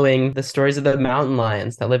following the stories of the mountain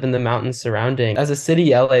lions that live in the mountains surrounding. As a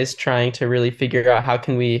city, LA is trying to really figure out how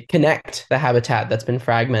can we connect the habitat that's been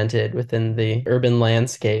fragmented within the urban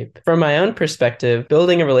landscape. From my own perspective,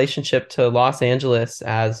 building a relationship to Los Angeles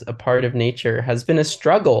as a part of nature has been a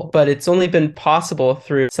struggle, but it's only been possible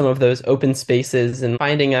through some of those open spaces and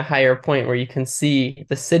finding a higher point where you can see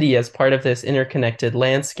the city as part of this interconnected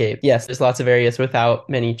landscape. Yes, there's lots of areas without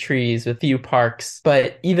many trees, with few parks,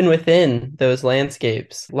 but even within those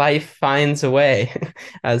landscapes, life finds a way,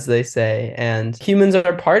 as they say, and humans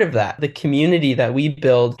are part of that. The community that we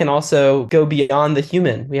build can also go beyond the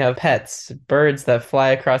human. We have pets, birds that fly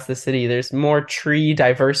across the city. There's more tree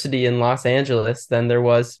diversity in Los Angeles than there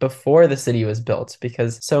was before the city was built,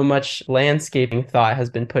 because so much landscaping thought has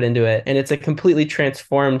been put into it, and it's a completely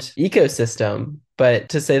transformed ecosystem. But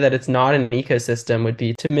to say that it's not an ecosystem would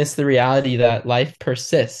be to miss the reality that life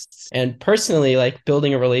persists. And personally, like,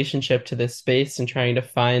 building a relationship to this space and trying to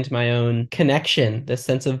find my own connection, the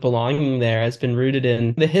sense of belonging there has been rooted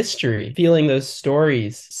in the history, feeling those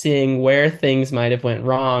stories, seeing where things might have went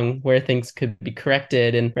wrong, where things could be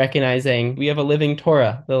corrected, and recognizing we have a living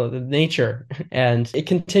Torah, the nature, and it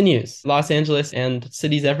continues. Los Angeles and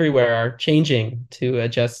cities everywhere are changing to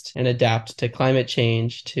adjust and adapt to climate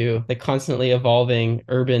change, to the constantly evolving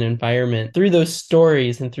urban environment. Through those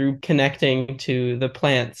stories and through connecting to the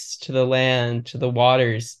plants, to the land, to the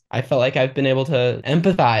waters, I felt like I've been able to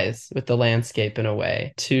empathize with the landscape in a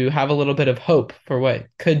way, to have a little bit of hope for what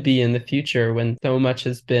could be in the future when so much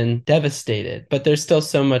has been devastated. But there's still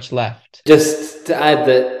so much left. Just to add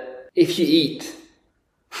that if you eat,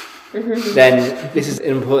 then this is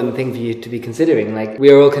an important thing for you to be considering. Like,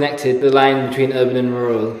 we are all connected. The line between urban and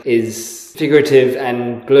rural is figurative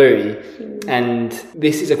and blurry, and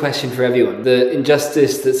this is a question for everyone. The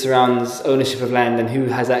injustice that surrounds ownership of land and who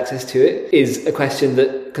has access to it is a question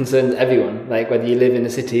that concerns everyone, like whether you live in a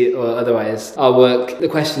city or otherwise. Our work, the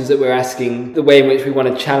questions that we're asking, the way in which we want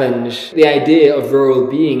to challenge the idea of rural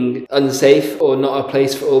being unsafe or not a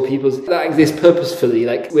place for all peoples, that exists purposefully.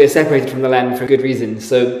 Like, we're separated from the land for good reason.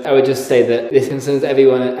 So I would just say that this concerns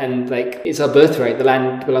everyone, and like, it's our birthright. The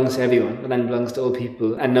land belongs to everyone. The land belongs to all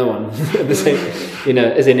people and no one. The same, you know,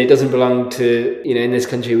 as in, it doesn't belong to, you know, in this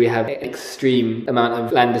country we have an extreme amount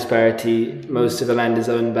of land disparity. Most of the land is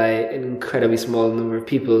owned by an incredibly small number of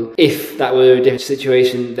people. If that were a different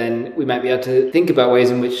situation, then we might be able to think about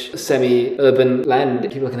ways in which semi-urban land,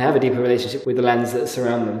 people can have a deeper relationship with the lands that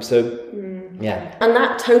surround them. So yeah. And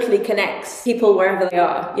that totally connects people wherever they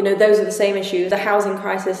are. You know, those are the same issues. The housing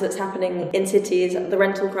crisis that's happening in cities, the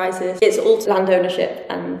rental crisis, it's all land ownership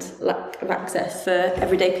and lack of access for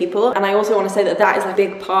everyday people. And I also want to say that that is a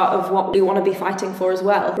big part of what we want to be fighting for as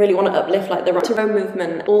well. Really want to uplift like the right to roam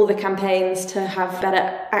movement, all the campaigns to have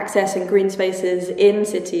better access and green spaces in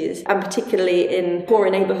cities, and particularly in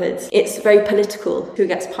poorer neighbourhoods. It's very political who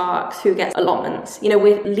gets parks, who gets allotments. You know,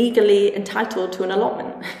 we're legally entitled to an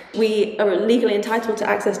allotment. We are legally entitled to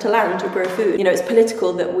access to land to grow food. You know, it's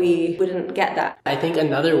political that we wouldn't get that. I think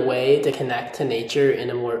another way to connect to nature in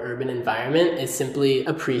a more urban environment is simply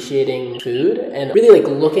appreciating food and really like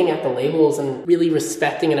looking at the labels and really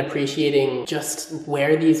respecting and appreciating just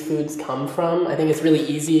where these foods come from. I think it's really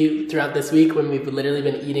easy throughout this week when we've literally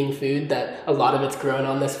been eating food that a lot of it's grown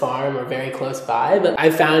on this farm or very close by. But I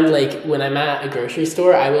found like when I'm at a grocery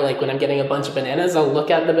store, I will like when I'm getting a bunch of bananas, I'll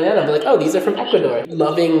look at the banana and be like, oh, these are from Ecuador.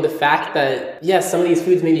 Loving the fact that, yes, some of these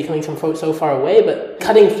foods may be coming from so far away, but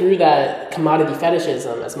cutting through that commodity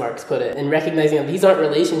fetishism, as Marx put it, and recognizing that these aren't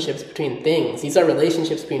relationships between things. These are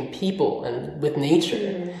relationships between people and with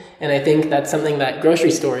nature. And I think that's something that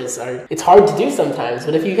grocery stores it's hard to do sometimes,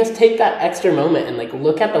 but if you just take that extra moment and like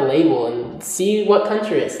look at the label and see what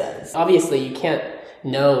country it says. Obviously, you can't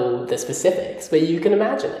know the specifics, but you can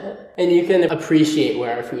imagine it and you can appreciate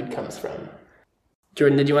where our food comes from.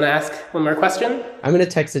 Jordan, did you want to ask one more question? I'm going to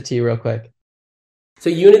text it to you real quick. So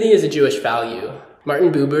unity is a Jewish value.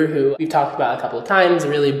 Martin Buber, who we've talked about a couple of times,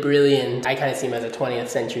 really brilliant, I kind of see him as a 20th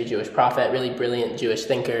century Jewish prophet, really brilliant Jewish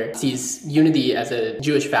thinker, sees unity as a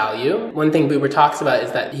Jewish value. One thing Buber talks about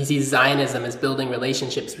is that he sees Zionism as building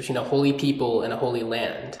relationships between a holy people and a holy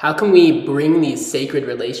land. How can we bring these sacred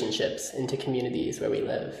relationships into communities where we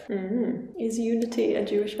live? Is unity a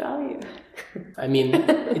Jewish value? I mean,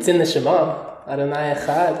 it's in the Shema, Adonai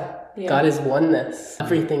Echad. Yeah. God is oneness.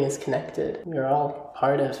 Everything is connected. We're all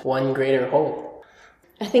part of one greater whole.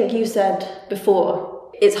 I think you said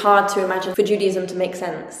before, it's hard to imagine for Judaism to make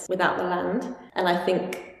sense without the land. And I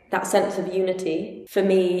think that sense of unity, for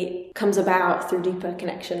me, comes about through deeper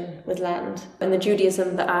connection with land. And the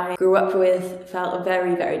Judaism that I grew up with felt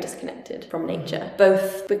very, very disconnected from nature,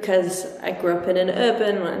 both because I grew up in an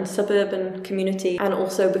urban and suburban community, and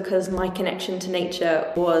also because my connection to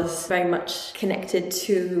nature was very much connected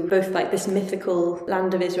to both like this mythical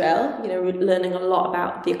land of Israel, you know, learning a lot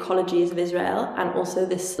about the ecologies of Israel, and also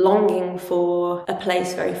this longing for a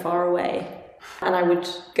place very far away. And I would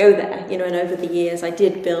go there, you know, and over the years I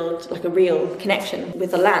did build like a real connection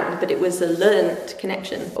with the land, but it was a learned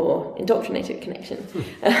connection or indoctrinated connection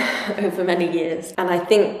over many years. And I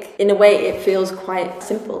think in a way it feels quite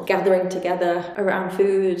simple, gathering together around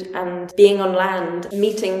food and being on land,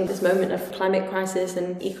 meeting this moment of climate crisis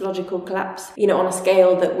and ecological collapse, you know, on a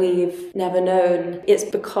scale that we've never known. It's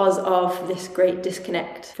because of this great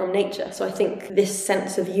disconnect from nature. So I think this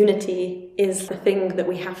sense of unity is the thing that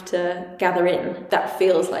we have to gather in. That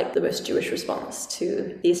feels like the most Jewish response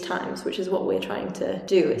to these times, which is what we're trying to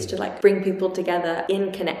do, is to like bring people together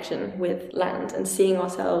in connection with land and seeing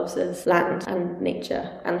ourselves as land and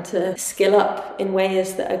nature, and to skill up in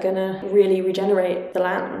ways that are going to really regenerate the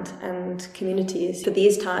land and communities for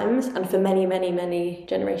these times and for many, many, many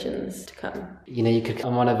generations to come. You know, you could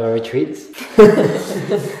come on one of our retreats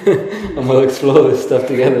and we'll explore this stuff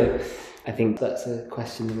together. I think that's a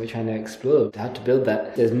question that we're trying to explore, how to build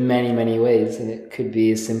that. There's many, many ways, and it could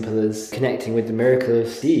be as simple as connecting with the miracle of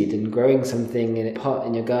seed and growing something in a pot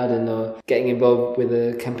in your garden, or getting involved with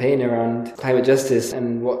a campaign around climate justice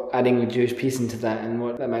and adding Jewish peace into that and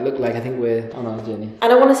what that might look like. I think we're on our journey.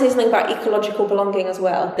 And I want to say something about ecological belonging as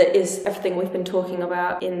well, that is everything we've been talking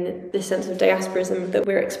about in this sense of diasporism that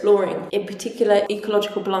we're exploring. In particular,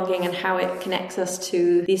 ecological belonging and how it connects us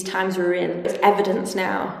to these times we're in. It's evidence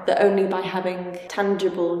now that only by having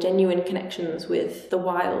tangible, genuine connections with the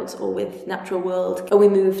wilds or with natural world are we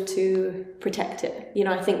move to protect it. You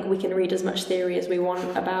know, I think we can read as much theory as we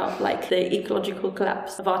want about like the ecological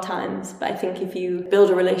collapse of our times, but I think if you build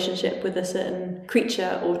a relationship with a certain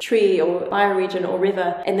creature or tree or bioregion or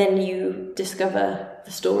river, and then you discover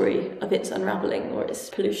the story of its unravelling or its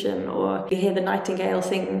pollution, or you hear the nightingale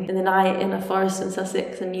sing in the night in a forest in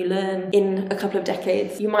Sussex, and you learn in a couple of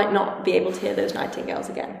decades you might not be able to hear those nightingales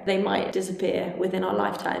again. They might disappear within our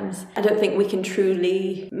lifetimes. I don't think we can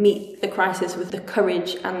truly meet the crisis with the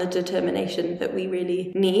courage and the determination that we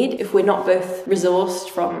really need if we're not both resourced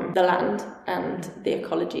from the land and the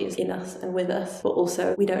ecologies in us and with us, but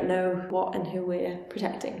also we don't know what and who we're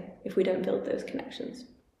protecting if we don't build those connections.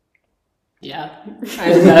 Yeah,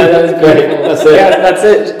 that was great. That's it. Yeah, that's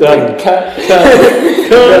it. Done. Cut.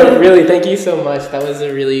 Really, thank you so much. That was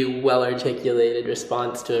a really well-articulated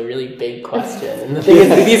response to a really big question. And the thing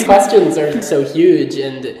is, these questions are so huge,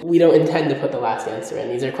 and we don't intend to put the last answer in.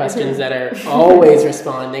 These are questions that are always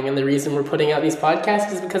responding, and the reason we're putting out these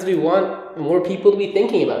podcasts is because we want more people to be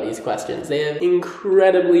thinking about these questions. They have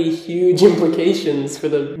incredibly huge implications for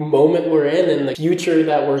the moment we're in and the future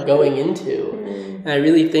that we're going into. And I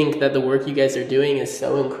really think that the work you guys are doing is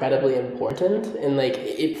so incredibly important, and like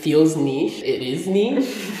it feels niche. It is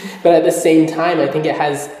niche, but at the same time, I think it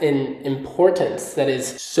has an importance that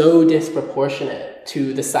is so disproportionate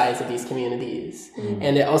to the size of these communities.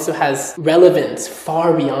 And it also has relevance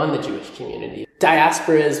far beyond the Jewish community.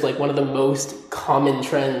 Diaspora is like one of the most common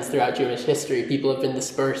trends throughout Jewish history. People have been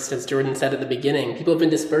dispersed, as Jordan said at the beginning. People have been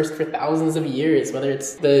dispersed for thousands of years, whether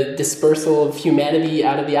it's the dispersal of humanity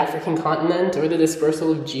out of the African continent or the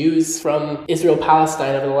dispersal of Jews from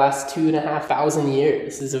Israel-Palestine over the last 2,500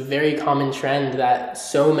 years. This is a very common trend that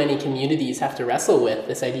so many communities have to wrestle with,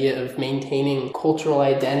 this idea of maintaining cultural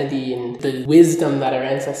identity and the wisdom that our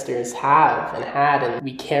ancestors have and had and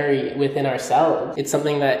we carry within ourselves. It's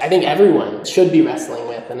something that I think everyone should be wrestling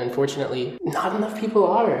with, and unfortunately not enough people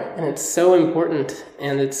are, and it's so important.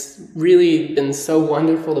 And it's really been so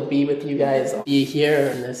wonderful to be with you guys, be here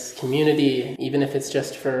in this community, even if it's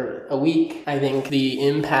just for a week. I think the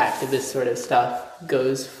impact of this sort of stuff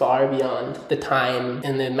goes far beyond the time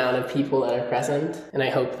and the amount of people that are present. And I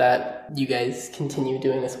hope that you guys continue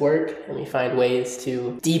doing this work and we find ways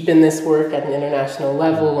to deepen this work at an international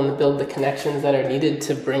level and build the connections that are needed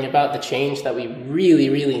to bring about the change that we really,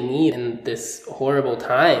 really need in this horrible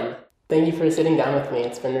time. Thank you for sitting down with me.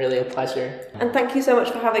 It's been really a pleasure. And thank you so much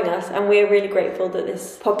for having us. And we're really grateful that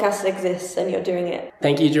this podcast exists and you're doing it.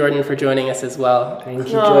 Thank you, Jordan, for joining us as well. Thank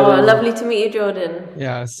you, Jordan. Lovely to meet you, Jordan.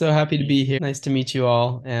 Yeah, so happy to be here. Nice to meet you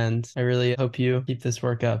all, and I really hope you keep this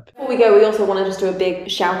work up. Before we go, we also want to just do a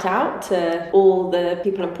big shout out to all the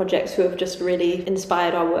people and projects who have just really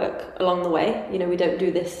inspired our work along the way. You know, we don't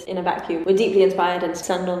do this in a vacuum. We're deeply inspired and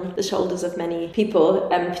stand on the shoulders of many people,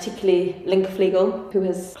 particularly Linkerflegel, who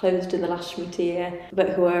has closed in the last Shemitah year, but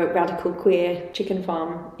who are a radical queer chicken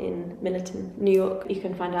farm in Millerton, New York. You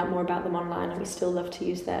can find out more about them online, and we still love to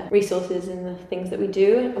use their resources in the things that we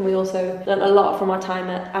do. And we also learned a lot from our time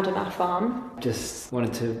at Adonai Farm. Just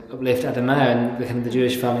wanted to uplift Adonai and the kind of the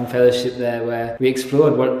Jewish farming fellowship there, where we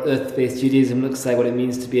explored what earth-based Judaism looks like, what it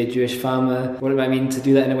means to be a Jewish farmer, what it might mean to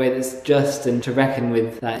do that in a way that's just and to reckon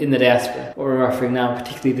with that in the diaspora. What we're offering now,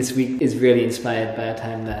 particularly this week, is really inspired by our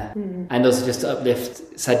time there. And also just to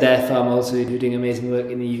uplift Sadeh Farm, also who are doing amazing work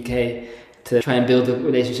in the UK to try and build a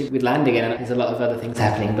relationship with land again. And there's a lot of other things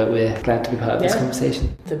happening, but we're glad to be part of this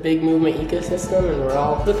conversation. It's a big movement ecosystem and we're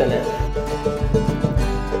all within it.